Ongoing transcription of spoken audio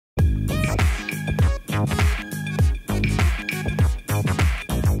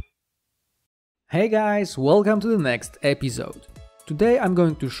Hey guys, welcome to the next episode. Today I'm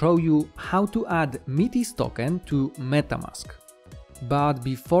going to show you how to add Metis token to MetaMask. But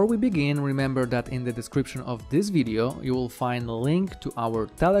before we begin, remember that in the description of this video you will find a link to our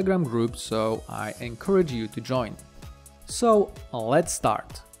Telegram group, so I encourage you to join. So let's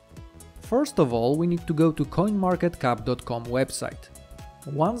start. First of all, we need to go to CoinMarketCap.com website.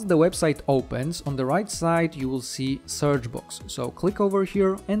 Once the website opens, on the right side you will see search box, so click over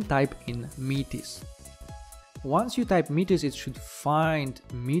here and type in Metis. Once you type Metis, it should find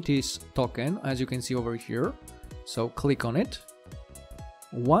Metis token, as you can see over here, so click on it.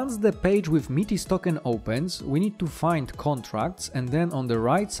 Once the page with Metis token opens, we need to find contracts, and then on the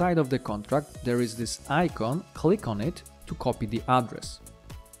right side of the contract there is this icon, click on it to copy the address.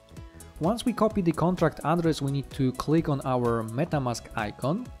 Once we copy the contract address, we need to click on our MetaMask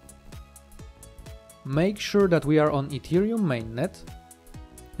icon. Make sure that we are on Ethereum mainnet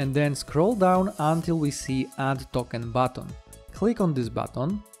and then scroll down until we see Add Token button. Click on this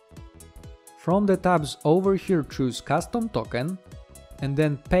button. From the tabs over here, choose Custom Token and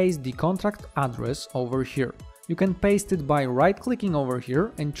then paste the contract address over here. You can paste it by right-clicking over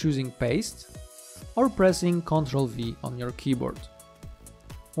here and choosing Paste, or pressing Ctrl V on your keyboard.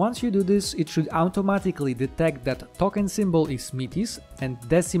 Once you do this, it should automatically detect that token symbol is Metis and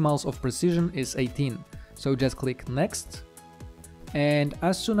decimals of precision is 18. So just click Next. And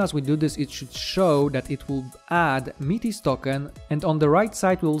as soon as we do this, it should show that it will add Metis token, and on the right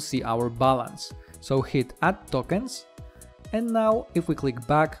side we will see our balance. So hit Add Tokens, and now if we click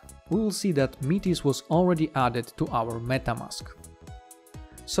back, we will see that Metis was already added to our MetaMask.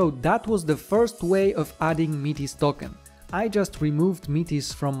 So that was the first way of adding Metis token. I just removed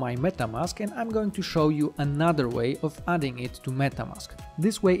Metis from my MetaMask and I'm going to show you another way of adding it to MetaMask.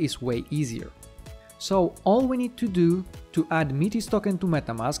 This way is way easier. So all we need to do to add Metis token to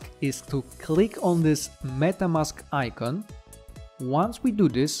MetaMask is to click on this MetaMask icon. Once we do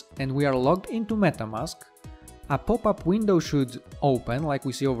this and we are logged into MetaMask, a pop-up window should open like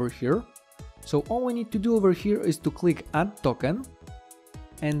we see over here. So all we need to do over here is to click Add Token.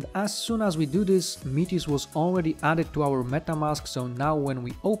 And as soon as we do this, Metis was already added to our MetaMask, so now when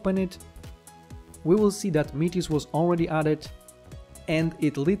we open it, we will see that Metis was already added, and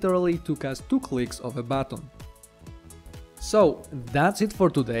it literally took us 2 clicks of a button. So that's it for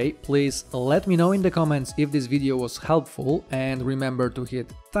today. Please let me know in the comments if this video was helpful, and remember to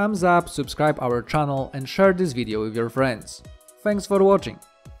hit thumbs up, subscribe our channel and share this video with your friends. Thanks for watching.